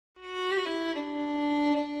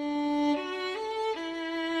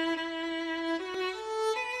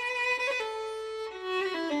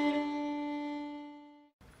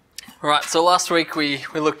Right, so last week we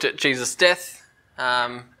looked at Jesus' death,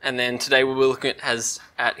 and then today we'll be looking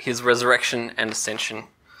at his resurrection and ascension.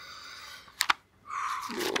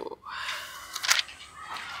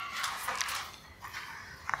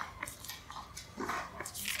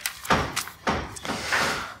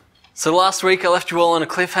 So last week I left you all on a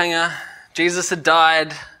cliffhanger. Jesus had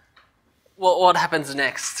died. What happens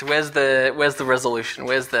next? Where's the resolution?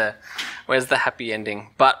 Where's the happy ending?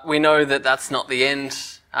 But we know that that's not the end.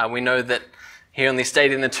 We know that he only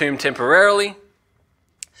stayed in the tomb temporarily.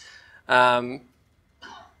 And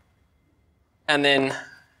then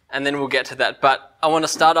we'll get to that. But I want to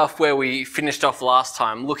start off where we finished off last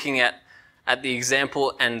time, looking at the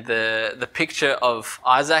example and the picture of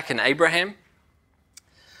Isaac and Abraham.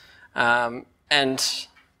 And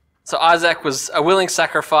so Isaac was a willing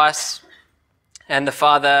sacrifice, and the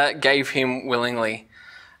father gave him willingly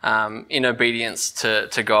in obedience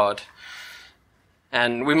to God.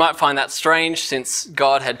 And we might find that strange, since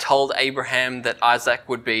God had told Abraham that Isaac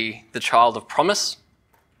would be the child of promise.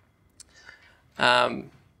 And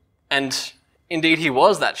indeed he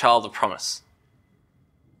was that child of promise.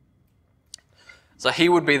 So he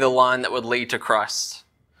would be the line that would lead to Christ.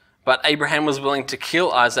 But Abraham was willing to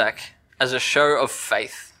kill Isaac as a show of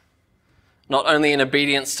faith, not only in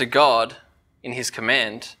obedience to God in his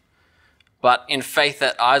command, but in faith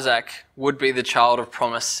that Isaac would be the child of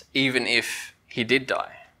promise even if he did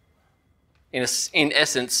die. In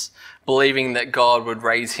essence, believing that God would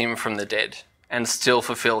raise him from the dead and still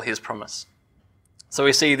fulfill his promise. So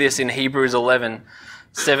we see this in Hebrews 11,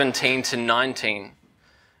 17 to 19,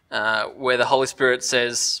 where the Holy Spirit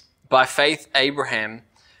says, "By faith Abraham,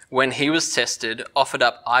 when he was tested, offered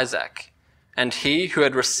up Isaac, and he who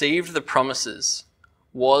had received the promises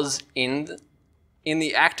was in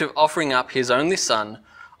the act of offering up his only son,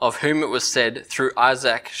 of whom it was said, 'Through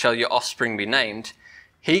Isaac shall your offspring be named,'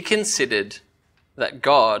 he considered that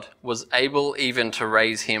God was able even to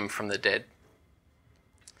raise him from the dead."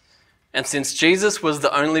 And since Jesus was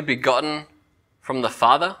the only begotten from the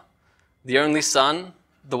Father, the only Son,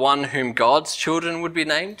 the one whom God's children would be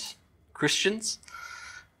named, Christians,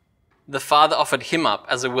 the Father offered him up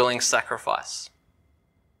as a willing sacrifice,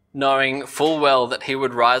 knowing full well that he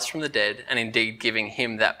would rise from the dead, and indeed giving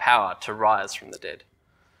him that power to rise from the dead,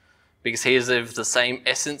 because he is of the same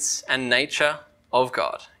essence and nature of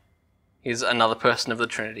God. He's another person of the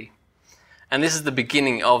Trinity. And this is the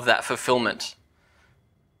beginning of that fulfillment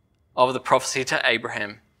of the prophecy to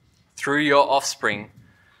Abraham. "Through your offspring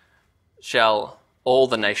shall all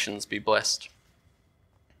the nations be blessed."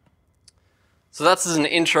 So that's as an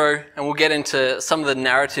intro, and we'll get into some of the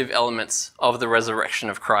narrative elements of the resurrection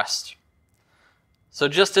of Christ. So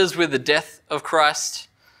just as with the death of Christ,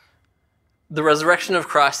 the resurrection of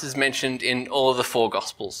Christ is mentioned in all of the four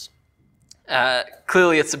Gospels.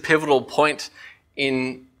 Clearly, it's a pivotal point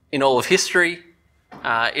in all of history.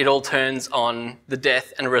 It all turns on the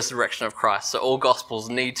death and resurrection of Christ. So all Gospels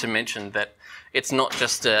need to mention that it's not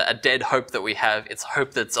just a dead hope that we have, it's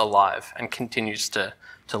hope that's alive and continues to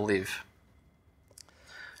live.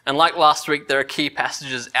 And like last week, there are key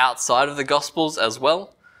passages outside of the Gospels as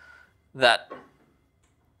well that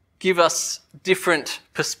give us different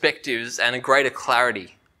perspectives and a greater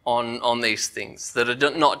clarity on these things that are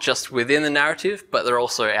not just within the narrative, but they're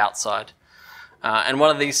also outside. And one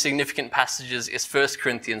of these significant passages is 1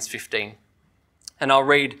 Corinthians 15. And I'll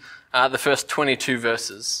read the first 22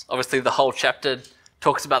 verses. Obviously, the whole chapter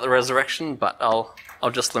talks about the resurrection, but I'll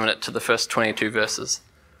just limit it to the first 22 verses.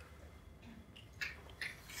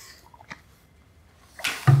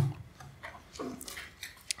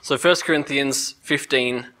 So 1 Corinthians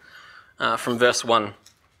 15, from verse 1.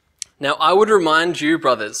 "Now I would remind you,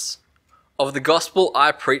 brothers, of the gospel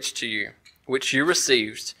I preached to you, which you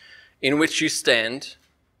received, in which you stand,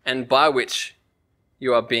 and by which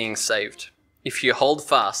you are being saved, if you hold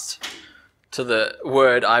fast to the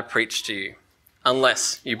word I preached to you,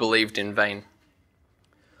 unless you believed in vain.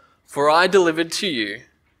 For I delivered to you,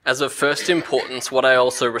 as of first importance, what I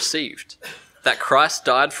also received, that Christ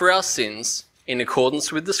died for our sins in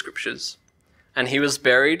accordance with the Scriptures, and he was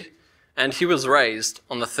buried, and he was raised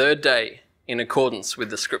on the third day in accordance with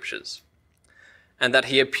the Scriptures, and that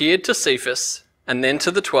he appeared to Cephas, and then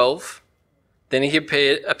to the 12. Then he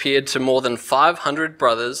appeared to more than 500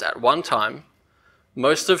 brothers at one time,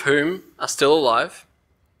 most of whom are still alive,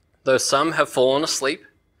 though some have fallen asleep.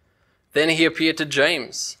 Then he appeared to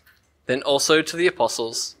James, then also to the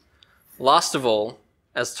apostles. Last of all,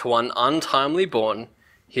 as to one untimely born,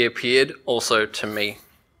 he appeared also to me.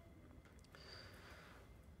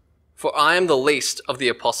 For I am the least of the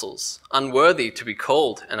apostles, unworthy to be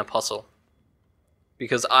called an apostle,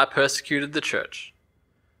 because I persecuted the church.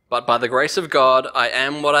 But by the grace of God I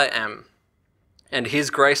am what I am, and his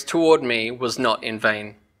grace toward me was not in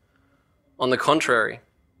vain. On the contrary,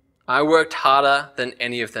 I worked harder than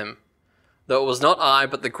any of them, though it was not I,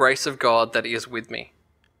 but the grace of God that is with me.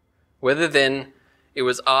 Whether then it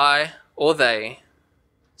was I or they,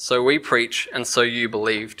 so we preach, and so you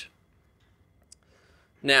believed.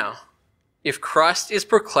 Now, if Christ is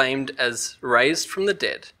proclaimed as raised from the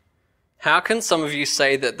dead, how can some of you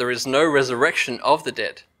say that there is no resurrection of the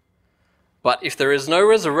dead? But if there is no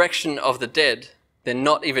resurrection of the dead, then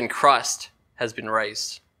not even Christ has been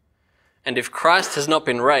raised. And if Christ has not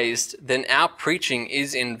been raised, then our preaching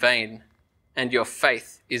is in vain, and your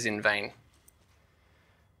faith is in vain.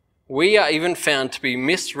 We are even found to be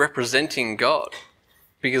misrepresenting God,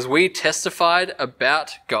 because we testified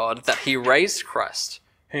about God that he raised Christ,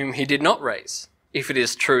 whom he did not raise, if it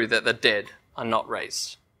is true that the dead are not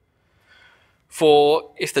raised.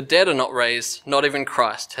 For if the dead are not raised, not even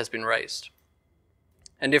Christ has been raised.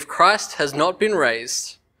 And if Christ has not been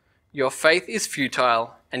raised, your faith is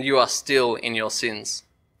futile, and you are still in your sins.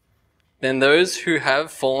 Then those who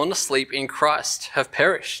have fallen asleep in Christ have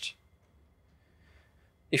perished.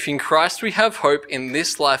 If in Christ we have hope in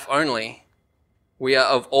this life only, we are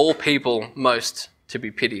of all people most to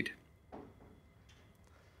be pitied.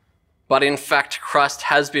 But in fact, Christ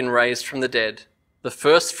has been raised from the dead, the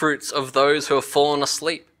first fruits of those who have fallen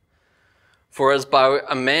asleep. For as by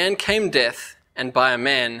a man came death, and by a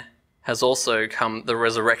man has also come the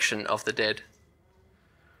resurrection of the dead.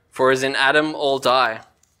 For as in Adam all die,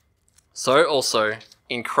 so also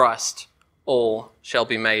in Christ all shall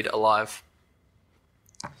be made alive.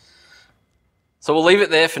 So we'll leave it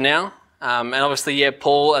there for now. And obviously,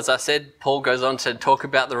 Paul, as I said, Paul goes on to talk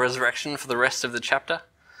about the resurrection for the rest of the chapter.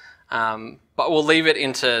 But we'll leave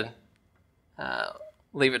it to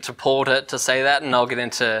Paul to say that, and I'll get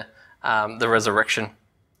into the resurrection.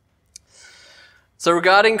 So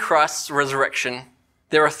regarding Christ's resurrection,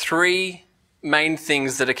 there are three main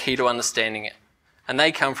things that are key to understanding it. And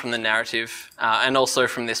they come from the narrative and also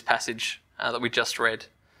from this passage that we just read.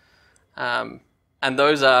 And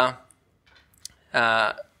those are,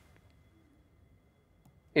 it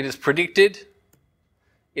is predicted,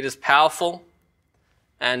 it is powerful,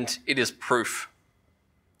 and it is proof.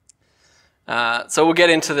 So we'll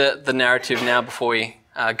get into the narrative now before we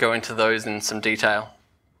go into those in some detail.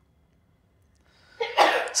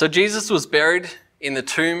 So Jesus was buried in the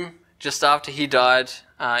tomb just after he died,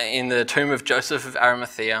 in the tomb of Joseph of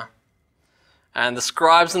Arimathea. And the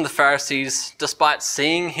scribes and the Pharisees, despite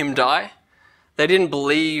seeing him die, they didn't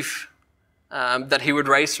believe that he would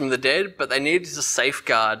raise from the dead, but they needed to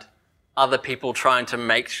safeguard other people trying to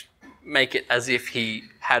make it as if he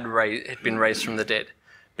had been raised from the dead,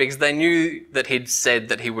 because they knew that he'd said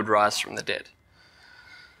that he would rise from the dead.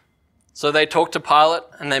 So they talked to Pilate,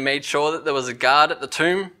 and they made sure that there was a guard at the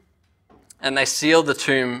tomb, and they sealed the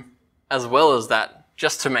tomb as well as that,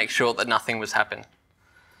 just to make sure that nothing was happening.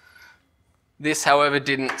 This, however,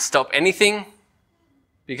 didn't stop anything,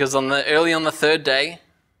 because early on the third day,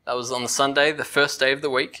 that was on the Sunday, the first day of the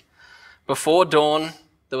week, before dawn,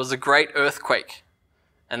 there was a great earthquake,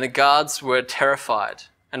 and the guards were terrified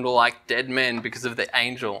and were like dead men because of the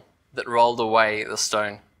angel that rolled away the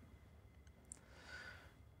stone.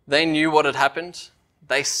 They knew what had happened.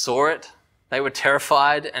 They saw it. They were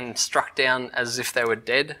terrified and struck down as if they were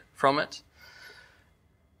dead from it.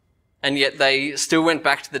 And yet they still went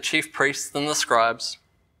back to the chief priests and the scribes.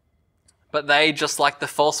 But they, just like the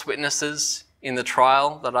false witnesses in the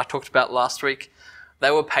trial that I talked about last week,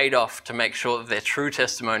 they were paid off to make sure that their true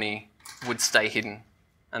testimony would stay hidden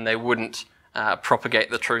and they wouldn't propagate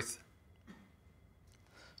the truth.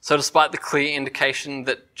 So despite the clear indication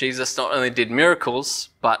that Jesus not only did miracles,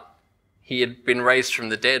 but he had been raised from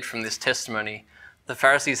the dead from this testimony, the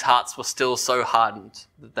Pharisees' hearts were still so hardened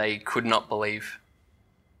that they could not believe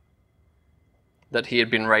that he had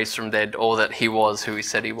been raised from dead, or that he was who he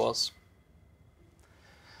said he was.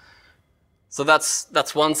 So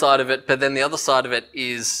that's one side of it, but then the other side of it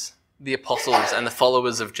is the apostles and the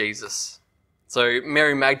followers of Jesus. So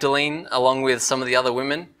Mary Magdalene, along with some of the other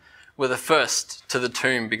women, were the first to the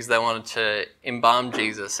tomb because they wanted to embalm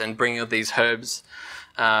Jesus and bring all these herbs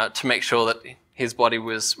to make sure that his body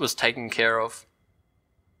was taken care of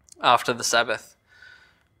after the Sabbath.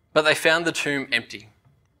 But they found the tomb empty,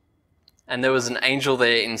 and there was an angel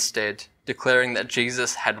there instead, declaring that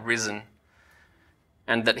Jesus had risen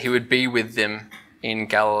and that he would be with them in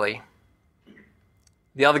Galilee.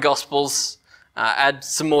 The other Gospels add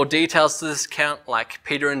some more details to this account, like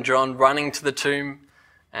Peter and John running to the tomb,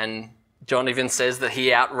 and John even says that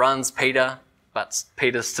he outruns Peter, but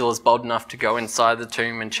Peter still is bold enough to go inside the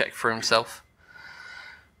tomb and check for himself.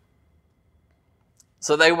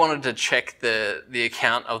 So they wanted to check the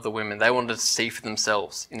account of the women. They wanted to see for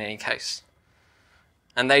themselves in any case.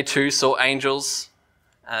 And they too saw angels,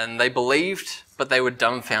 and they believed, but they were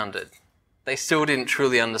dumbfounded. They still didn't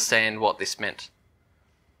truly understand what this meant.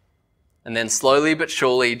 And then slowly but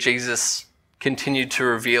surely, Jesus continued to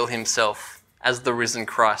reveal himself as the risen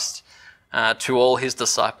Christ to all his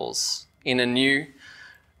disciples in a new,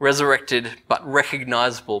 resurrected, but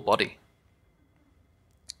recognizable body.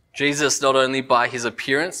 Jesus, not only by his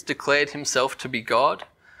appearance, declared himself to be God,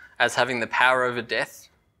 as having the power over death,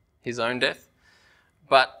 his own death,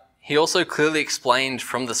 but he also clearly explained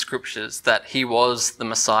from the scriptures that he was the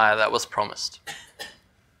Messiah that was promised.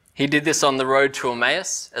 He did this on the road to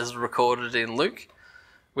Emmaus, as recorded in Luke,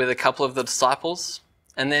 with a couple of the disciples,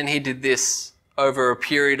 and then he did this over a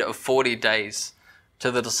period of 40 days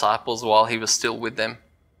to the disciples while he was still with them.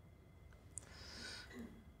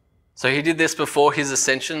 So he did this before his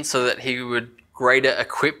ascension so that he would greater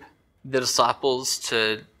equip the disciples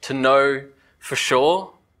to know for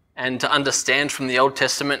sure and to understand from the Old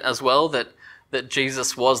Testament as well that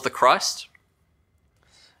Jesus was the Christ,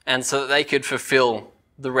 and so that they could fulfill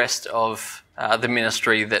the rest of the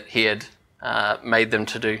ministry that he had made them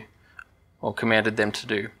to do or commanded them to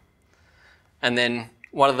do. And then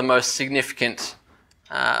one of the most significant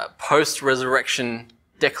post-resurrection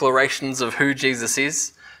declarations of who Jesus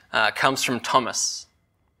is comes from Thomas.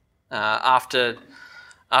 After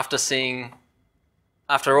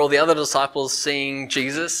all the other disciples seeing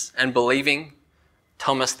Jesus and believing,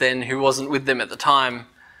 Thomas then, who wasn't with them at the time,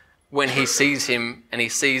 when he sees him and he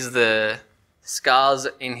sees the scars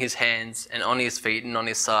in his hands and on his feet and on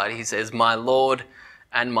his side, he says, "My Lord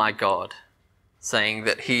and my God," saying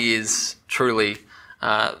that he is truly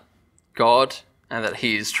God and that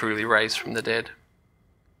he is truly raised from the dead.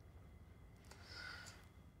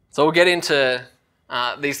 So we'll get into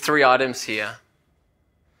these three items here.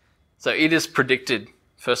 So it is predicted,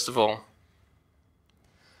 first of all.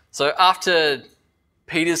 So after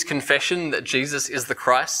Peter's confession that Jesus is the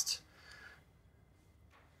Christ,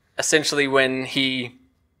 essentially when he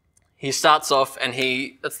starts off and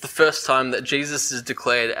that's the first time that Jesus is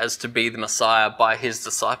declared as to be the Messiah by his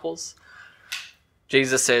disciples.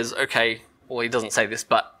 Jesus says, okay, well, he doesn't say this,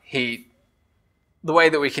 but the way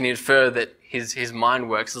that we can infer that his mind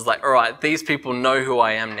works is like, all right, these people know who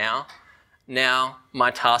I am now. Now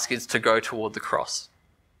my task is to go toward the cross.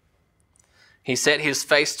 He set his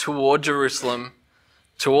face toward Jerusalem,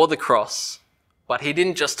 toward the cross, but he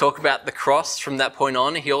didn't just talk about the cross from that point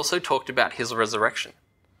on, he also talked about his resurrection.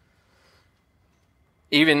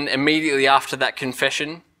 Even immediately after that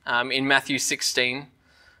confession, in Matthew 16,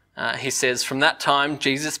 he says, "From that time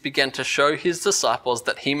Jesus began to show his disciples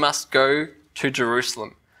that he must go to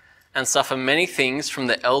Jerusalem and suffer many things from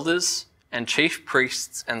the elders and chief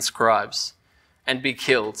priests and scribes, and be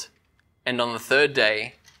killed, and on the third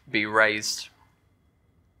day be raised."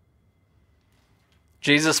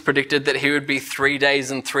 Jesus predicted that he would be 3 days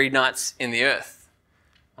and 3 nights in the earth.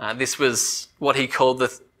 This was what he called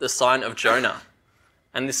the sign of Jonah.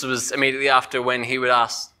 And this was immediately after when he would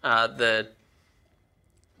ask, the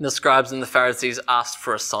scribes and the Pharisees asked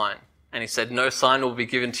for a sign. And he said, "No sign will be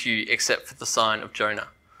given to you except for the sign of Jonah."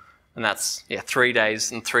 And that's 3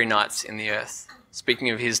 days and 3 nights in the earth, speaking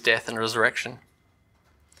of his death and resurrection.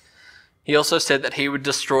 He also said that he would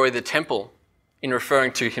destroy the temple in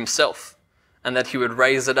referring to himself, and that he would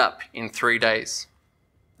raise it up in 3 days.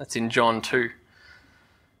 That's in John 2.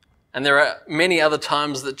 And there are many other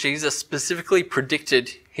times that Jesus specifically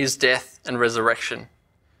predicted his death and resurrection,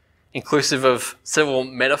 inclusive of several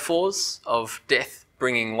metaphors of death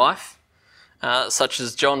bringing life, such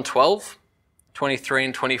as John 12, 23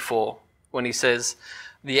 and 24, when he says,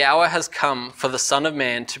 "The hour has come for the Son of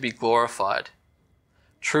Man to be glorified.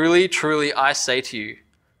 Truly, truly, I say to you,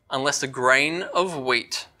 unless a grain of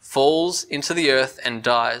wheat falls into the earth and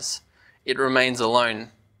dies, it remains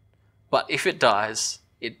alone. But if it dies,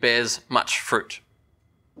 it bears much fruit."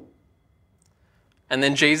 And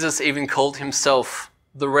then Jesus even called himself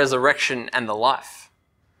the resurrection and the life.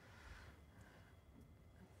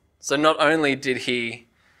 So not only did he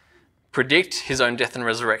predict his own death and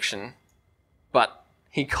resurrection, but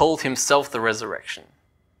he called himself the resurrection.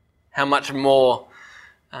 How much more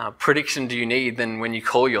prediction do you need than when you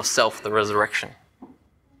call yourself the resurrection?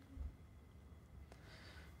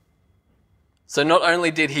 So not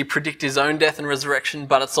only did he predict his own death and resurrection,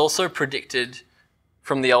 but it's also predicted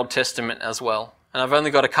from the Old Testament as well. And I've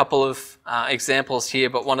only got a couple of examples here,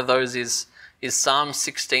 but one of those is Psalm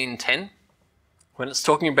 16:10. When it's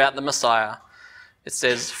talking about the Messiah, it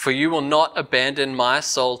says, "For you will not abandon my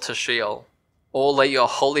soul to Sheol, or let your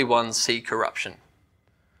Holy One see corruption."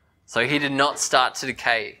 So he did not start to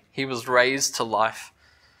decay. He was raised to life.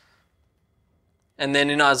 And then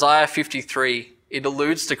in Isaiah 53, it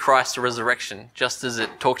alludes to Christ's resurrection, just as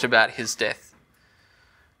it talked about his death.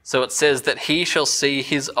 So it says that he shall see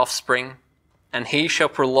his offspring, and he shall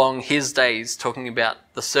prolong his days, talking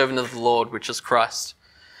about the servant of the Lord, which is Christ,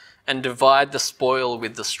 and divide the spoil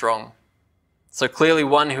with the strong. So clearly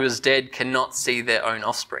one who is dead cannot see their own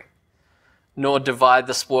offspring, nor divide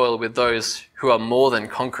the spoil with those who are more than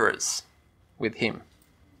conquerors with him.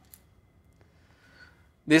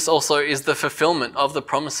 This also is the fulfillment of the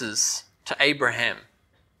promises to Abraham,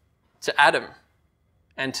 to Adam,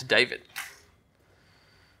 and to David.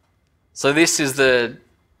 So this is the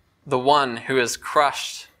one who has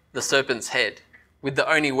crushed the serpent's head with the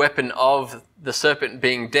only weapon of the serpent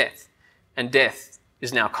being death, and death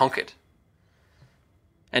is now conquered.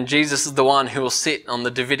 And Jesus is the one who will sit on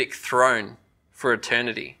the Davidic throne for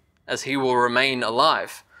eternity, as he will remain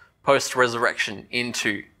alive post-resurrection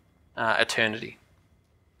into eternity.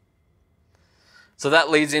 So that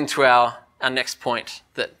leads into our next point,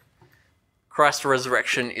 that Christ's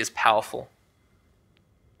resurrection is powerful.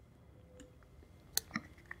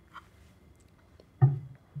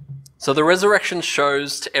 So the resurrection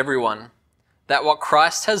shows to everyone that what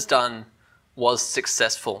Christ has done was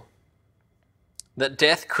successful, that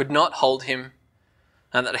death could not hold him,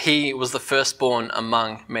 and that he was the firstborn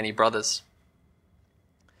among many brothers.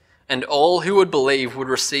 And all who would believe would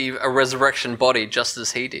receive a resurrection body just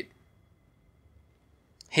as he did.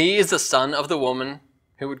 He is the son of the woman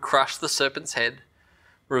who would crush the serpent's head,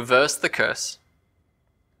 reverse the curse.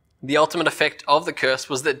 The ultimate effect of the curse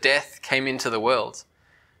was that death came into the world.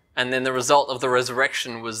 And then the result of the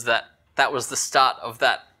resurrection was that was the start of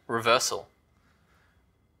that reversal.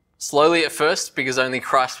 Slowly at first, because only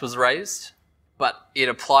Christ was raised, but it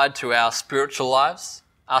applied to our spiritual lives,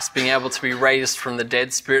 us being able to be raised from the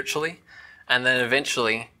dead spiritually, and then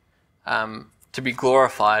eventually to be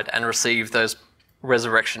glorified and receive those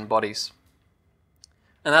resurrection bodies.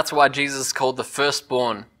 And that's why Jesus is called the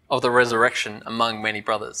firstborn of the resurrection among many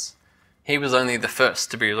brothers. He was only the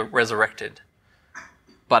first to be resurrected,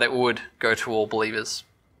 but it would go to all believers.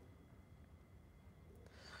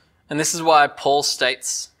 And this is why Paul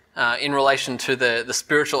states, in relation to the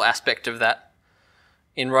spiritual aspect of that,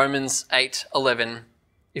 in Romans 8:11,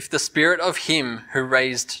 if the spirit of him who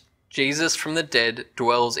raised Jesus from the dead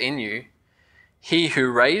dwells in you, he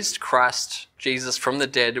who raised Christ Jesus from the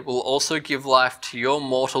dead will also give life to your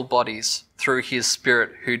mortal bodies through his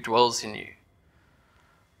spirit who dwells in you.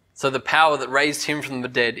 So the power that raised him from the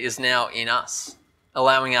dead is now in us,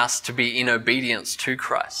 allowing us to be in obedience to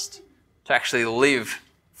Christ, to actually live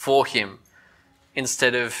for him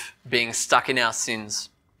instead of being stuck in our sins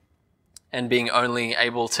and being only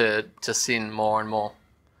able to sin more and more.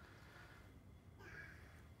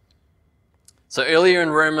 So earlier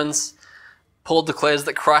in Romans, Paul declares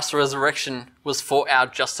that Christ's resurrection was for our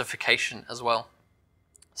justification as well.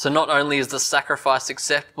 So not only is the sacrifice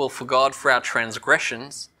acceptable for God for our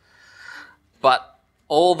transgressions, but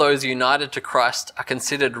all those united to Christ are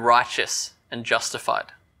considered righteous and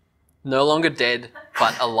justified, no longer dead,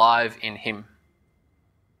 but alive in him.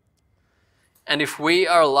 And if we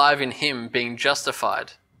are alive in him, being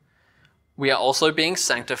justified, we are also being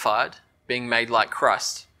sanctified, being made like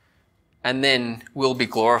Christ, and then we'll be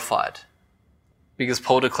glorified, because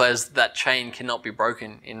Paul declares that chain cannot be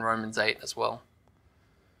broken in Romans 8 as well.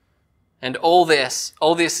 And all this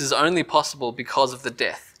is only possible because of the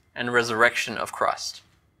death and resurrection of Christ.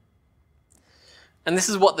 And this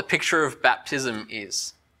is what the picture of baptism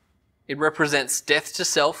is. It represents death to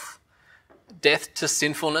self, death to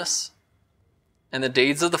sinfulness, and the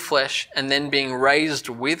deeds of the flesh, and then being raised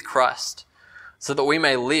with Christ so that we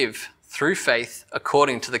may live through faith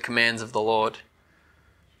according to the commands of the Lord.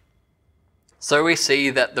 So we see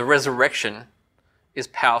that the resurrection is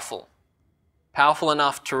powerful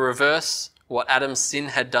enough to reverse what Adam's sin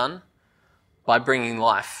had done by bringing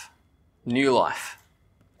life, new life,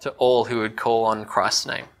 to all who would call on Christ's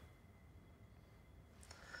name.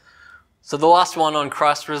 So the last one on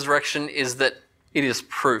Christ's resurrection is that it is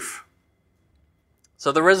proof.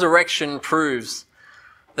 So the resurrection proves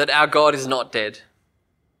that our God is not dead.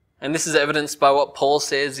 And this is evidenced by what Paul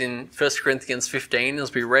says in 1 Corinthians 15,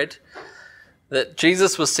 as we read, that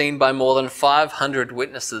Jesus was seen by more than 500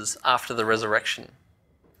 witnesses after the resurrection.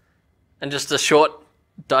 And just a short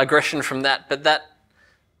digression from that, but that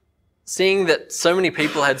seeing that so many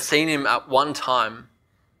people had seen him at one time,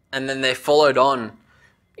 and then they followed on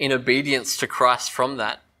in obedience to Christ from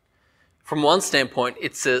that, from one standpoint,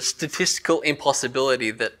 it's a statistical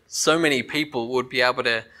impossibility that so many people would be able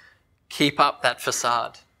to keep up that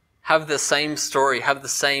facade, have the same story, have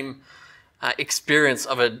the same experience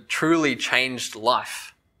of a truly changed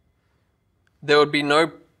life. There'd be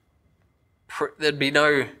no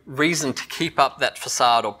reason to keep up that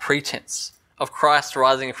facade or pretense of Christ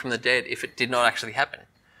rising from the dead if it did not actually happen.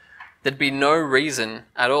 There'd be no reason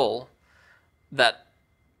at all that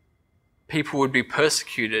people would be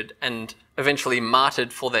persecuted and eventually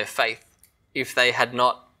martyred for their faith if they had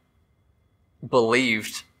not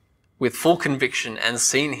believed with full conviction and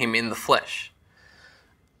seen him in the flesh.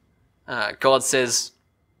 God says,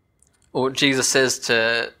 or Jesus says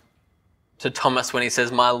to Thomas when he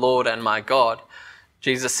says, "My Lord and my God,"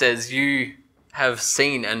 Jesus says, "You have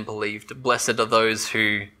seen and believed. Blessed are those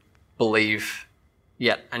who believe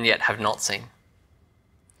yet have not seen."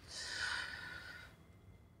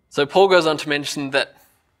 So Paul goes on to mention that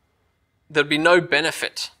there'd be no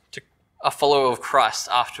benefit to a follower of Christ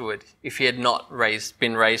afterward if he had not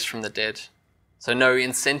been raised from the dead. So no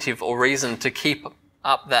incentive or reason to keep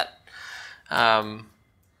up that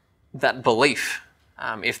belief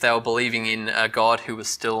if they were believing in a God who was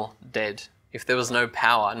still dead, if there was no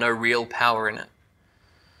power, no real power in it.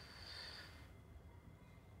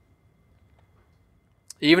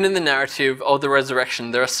 Even in the narrative of the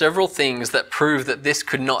resurrection, there are several things that prove that this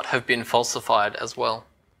could not have been falsified as well.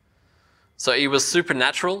 So it was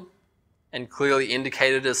supernatural and clearly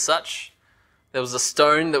indicated as such. There was a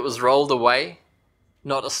stone that was rolled away,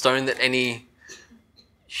 not a stone that any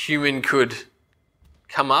human could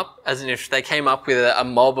come up, as in if they came up with a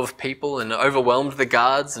mob of people and overwhelmed the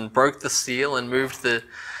guards and broke the seal and moved the...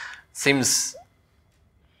 Seems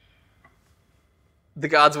the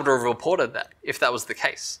guards would have reported that if that was the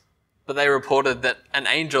case. But they reported that an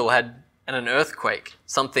angel had, and an earthquake,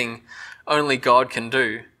 something only God can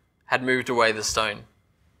do, had moved away the stone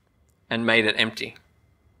and made it empty.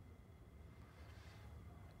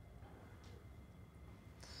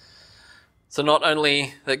 So not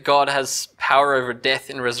only that God has power over death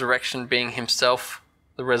in resurrection, being himself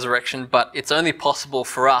the resurrection, but it's only possible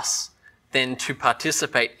for us then to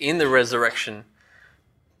participate in the resurrection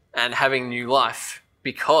and having new life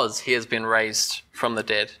because he has been raised from the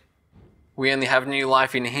dead. We only have new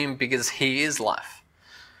life in him because he is life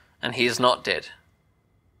and he is not dead.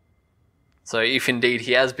 So if indeed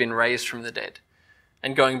he has been raised from the dead.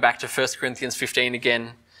 And going back to 1 Corinthians 15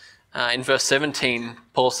 again, in verse 17,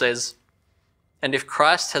 Paul says, "And if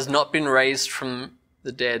Christ has not been raised from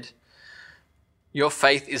the dead, your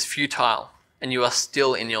faith is futile and you are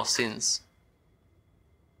still in your sins."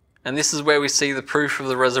 And this is where we see the proof of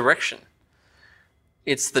the resurrection.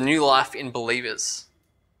 It's the new life in believers,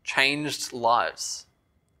 changed lives.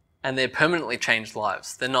 And they're permanently changed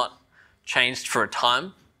lives. They're not changed for a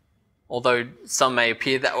time, although some may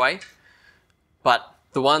appear that way. But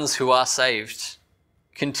the ones who are saved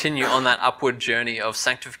continue on that upward journey of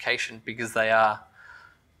sanctification because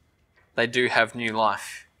they do have new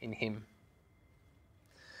life in him.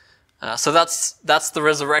 So that's the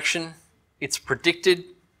resurrection. It's predicted,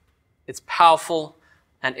 it's powerful,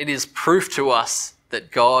 and it is proof to us that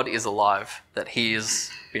God is alive, that he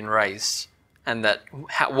has been raised, and that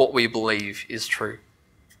what we believe is true.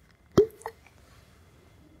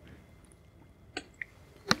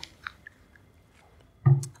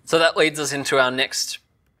 So that leads us into our next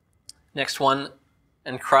one,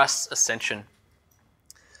 and Christ's ascension.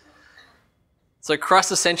 So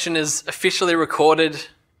Christ's ascension is officially recorded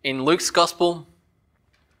in Luke's Gospel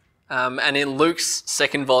and in Luke's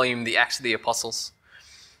second volume, the Acts of the Apostles.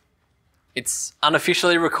 It's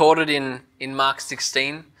unofficially recorded in Mark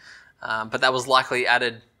 16, but that was likely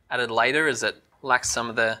added later as it lacks some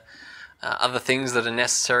of the other things that are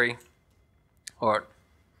necessary, or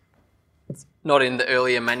not in the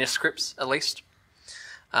earlier manuscripts at least.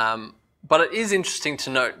 But it is interesting to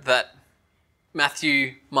note that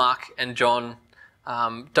Matthew, Mark, and John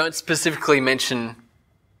don't specifically mention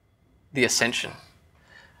the ascension.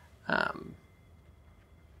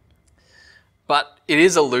 But it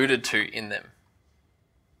is alluded to in them.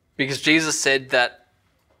 Because Jesus said that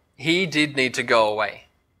he did need to go away.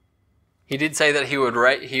 He did say that he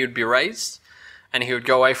would be raised and he would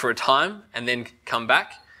go away for a time and then come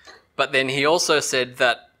back. But then he also said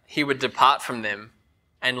that he would depart from them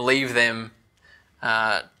and leave them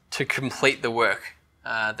to complete the work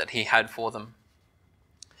that he had for them.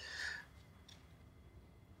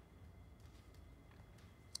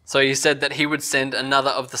 So he said that he would send another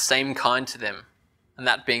of the same kind to them, and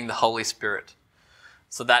that being the Holy Spirit.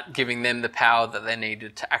 So that giving them the power that they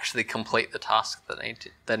needed to actually complete the task that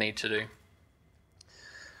they need to do.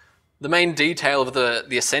 The main detail of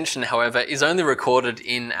the ascension, however, is only recorded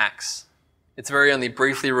in Acts. It's very only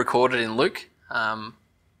briefly recorded in Luke,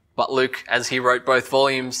 But Luke, as he wrote both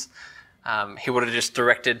volumes, he would have just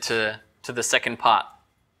directed to the second part,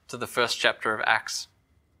 to the first chapter of Acts.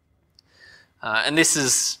 And this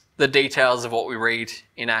is the details of what we read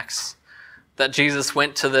in Acts. That Jesus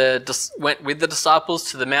went with the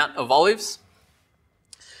disciples to the Mount of Olives,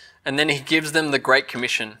 and then he gives them the Great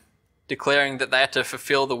Commission, declaring that they had to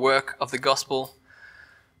fulfill the work of the gospel.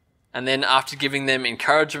 And then after giving them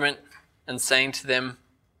encouragement and saying to them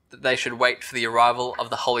that they should wait for the arrival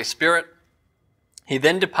of the Holy Spirit, he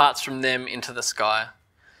then departs from them into the sky.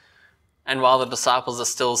 And while the disciples are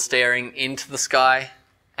still staring into the sky,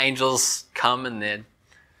 angels come and they're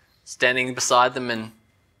standing beside them and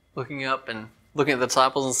looking up and looking at the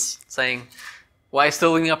disciples and saying, "Why are you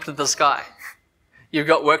still looking up to the sky? You've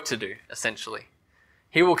got work to do," essentially.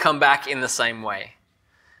 He will come back in the same way.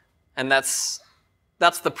 And that's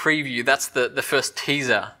the preview, that's the first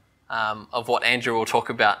teaser of what Andrew will talk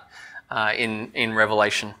about in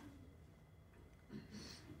Revelation.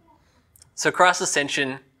 So Christ's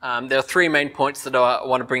ascension, there are three main points that I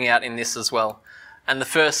want to bring out in this as well. And the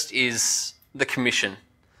first is the commission.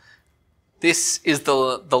 This is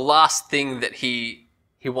the last thing that he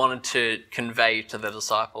wanted to convey to the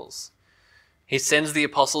disciples. He sends the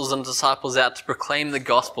apostles and disciples out to proclaim the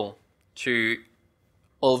gospel to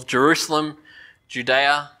all of Jerusalem,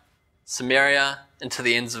 Judea, Samaria, and to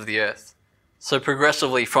the ends of the earth. So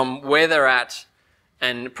progressively from where they're at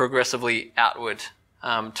and progressively outward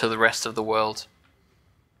to the rest of the world.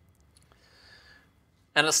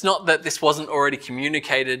 And it's not that this wasn't already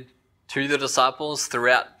communicated to the disciples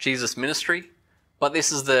throughout Jesus' ministry, but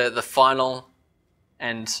this is the final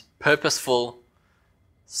and purposeful,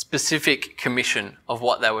 specific commission of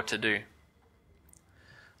what they were to do.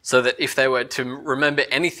 So that if they were to remember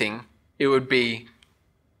anything, it would be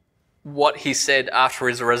what he said after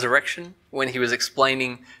his resurrection, when he was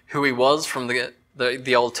explaining who he was from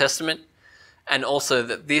the Old Testament, and also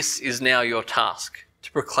that this is now your task,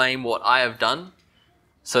 to proclaim what I have done,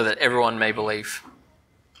 so that everyone may believe.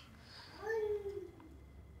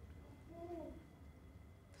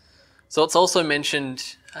 So it's also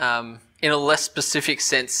mentioned in a less specific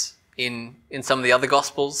sense in some of the other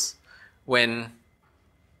Gospels, when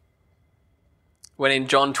in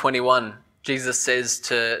John 21, Jesus says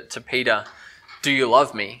to Peter, "Do you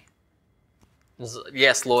love me?" He says,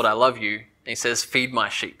 "Yes, Lord, I love you." And he says, "Feed my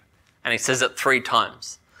sheep." And he says it 3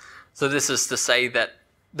 times. So this is to say that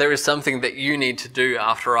there is something that you need to do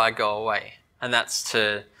after I go away, and that's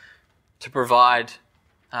to provide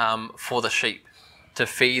for the sheep, to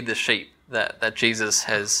feed the sheep that Jesus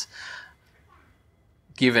has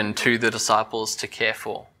given to the disciples to care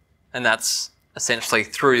for. And that's essentially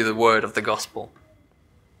through the word of the gospel.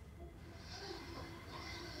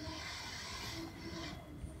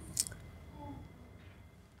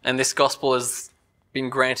 And this gospel has been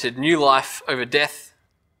granted new life over death,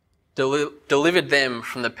 delivered them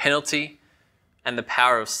from the penalty and the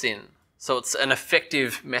power of sin. So it's an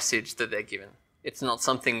effective message that they're given. It's not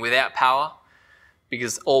something without power,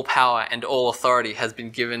 because all power and all authority has been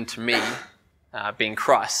given to me, being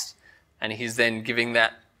Christ, and he's then giving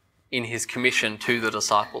that in his commission to the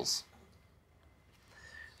disciples.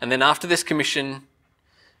 And then after this commission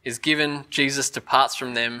is given, Jesus departs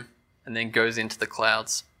from them and then goes into the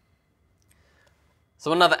clouds.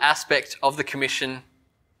 So another aspect of the commission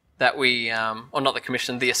that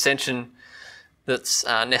the ascension that's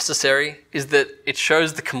necessary is that it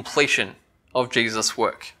shows the completion of Jesus'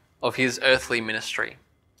 work, of his earthly ministry.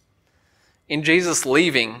 In Jesus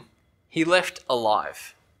leaving, he left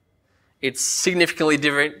alive. It's significantly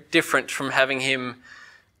different from having him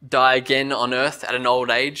die again on earth at an old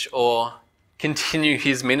age or continue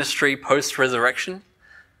his ministry post-resurrection.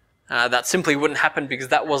 That simply wouldn't happen because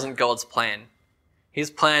that wasn't God's plan. His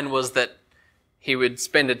plan was that he would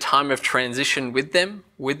spend a time of transition with them,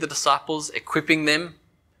 with the disciples, equipping them,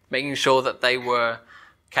 making sure that they were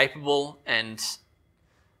capable and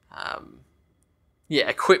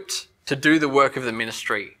equipped to do the work of the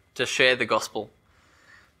ministry, to share the gospel.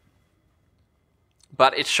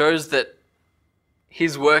 But it shows that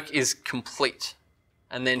his work is complete,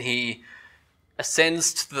 and then he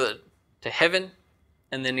ascends to heaven,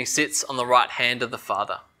 and then he sits on the right hand of the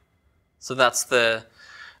Father. So that's the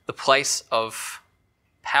place of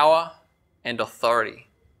power and authority,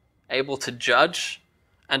 able to judge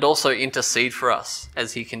and also intercede for us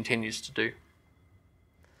as he continues to do.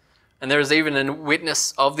 And there is even a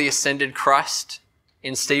witness of the ascended Christ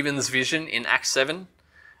in Stephen's vision in Acts 7,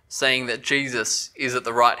 saying that Jesus is at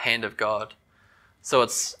the right hand of God. So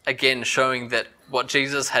it's again showing that what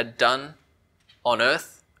Jesus had done on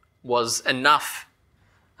earth was enough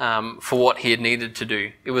for what he had needed to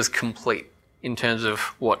do. It was complete. in terms of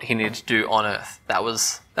what he needed to do on earth. That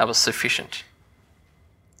was sufficient.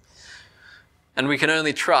 And we can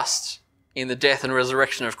only trust in the death and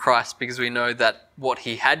resurrection of Christ because we know that what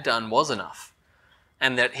he had done was enough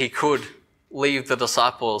and that he could leave the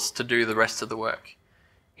disciples to do the rest of the work.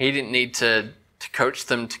 He didn't need to coach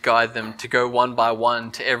them, to guide them, to go one by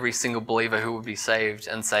one to every single believer who would be saved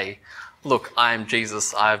and say, look, I am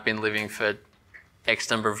Jesus. I have been living for X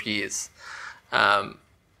number of years.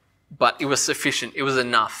 But it was sufficient. It was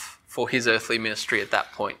enough for his earthly ministry at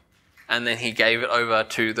that point. And then he gave it over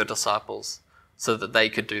to the disciples so that they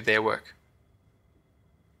could do their work.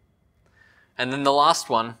 And then the last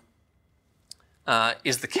one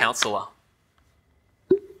is the counselor.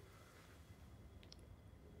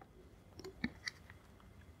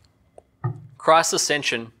 Christ's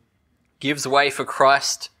ascension gives way for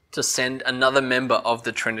Christ to send another member of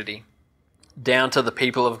the Trinity down to the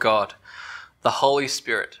people of God, the Holy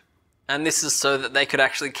Spirit. And this is so that they could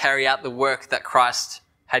actually carry out the work that Christ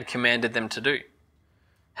had commanded them to do,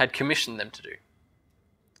 had commissioned them to do.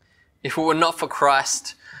 If it were not for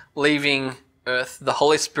Christ leaving earth, the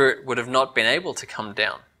Holy Spirit would have not been able to come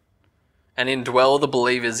down and indwell the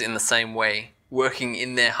believers in the same way, working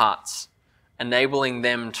in their hearts, enabling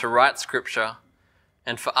them to write Scripture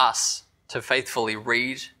and for us to faithfully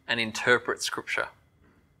read and interpret Scripture.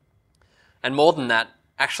 And more than that,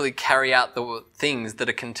 actually carry out the things that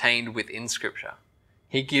are contained within Scripture.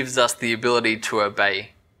 He gives us the ability to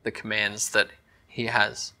obey the commands that he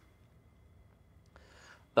has.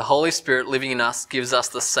 The Holy Spirit living in us gives us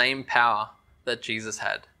the same power that Jesus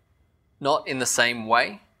had. Not in the same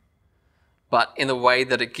way, but in the way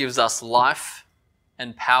that it gives us life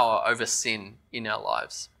and power over sin in our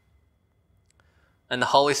lives. And the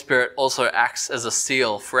Holy Spirit also acts as a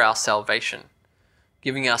seal for our salvation,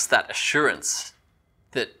 giving us that assurance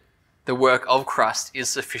that the work of Christ is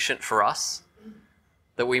sufficient for us,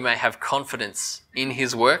 that we may have confidence in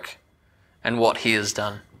his work and what he has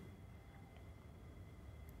done.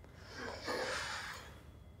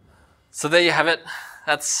 So there you have it.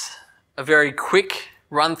 That's a very quick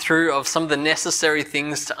run through of some of the necessary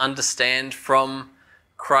things to understand from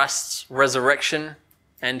Christ's resurrection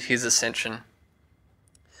and his ascension.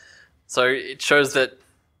 So it shows that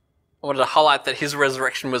I wanted to highlight that his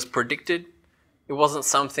resurrection was predicted. It wasn't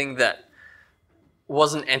something that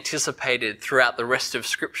wasn't anticipated throughout the rest of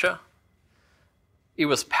Scripture. It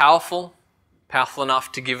was powerful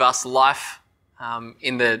enough to give us life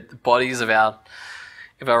in the bodies of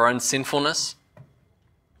our own sinfulness.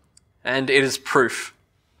 And it is proof.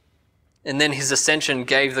 And then his ascension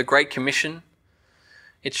gave the Great Commission.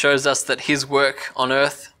 It shows us that his work on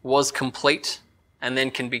earth was complete and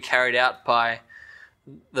then can be carried out by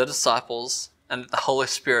the disciples, and that the Holy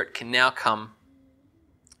Spirit can now come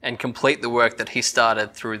and complete the work that he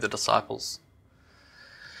started through the disciples.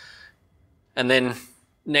 And then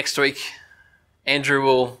next week, Andrew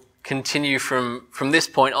will continue from this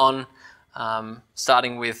point on,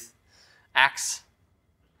 starting with Acts,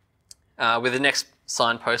 with the next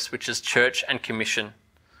signpost, which is church and commission,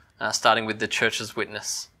 starting with the church's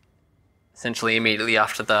witness, essentially immediately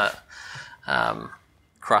after the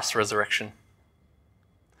Christ's resurrection.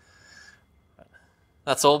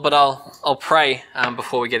 That's all, but I'll pray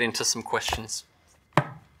before we get into some questions.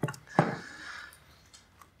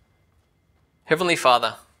 Heavenly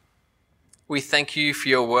Father, we thank you for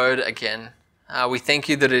your word again. We thank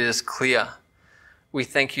you that it is clear. We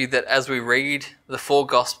thank you that as we read the four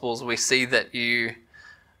Gospels, we see that you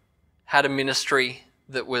had a ministry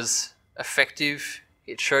that was effective.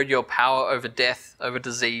 It showed your power over death, over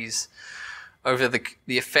disease, over the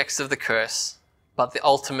effects of the curse. But the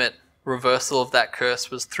ultimate reversal of that curse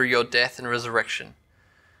was through your death and resurrection.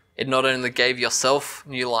 It not only gave yourself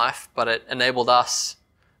new life, but it enabled us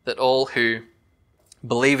that all who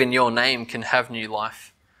believe in your name can have new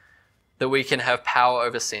life, that we can have power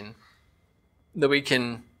over sin, that we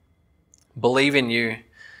can believe in you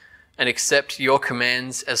and accept your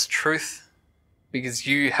commands as truth because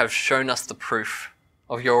you have shown us the proof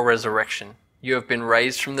of your resurrection. You have been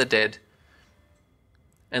raised from the dead.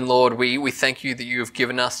 And Lord, we thank you that you have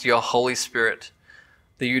given us your Holy Spirit,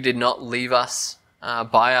 that you did not leave us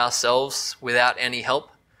by ourselves without any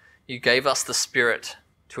help. You gave us the Spirit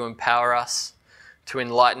to empower us, to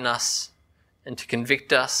enlighten us, and to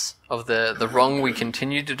convict us of the wrong we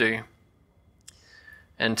continue to do,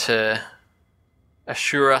 and to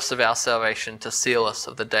assure us of our salvation, to seal us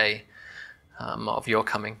of the day of your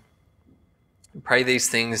coming. We pray these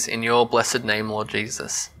things in your blessed name, Lord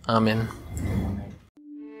Jesus. Amen.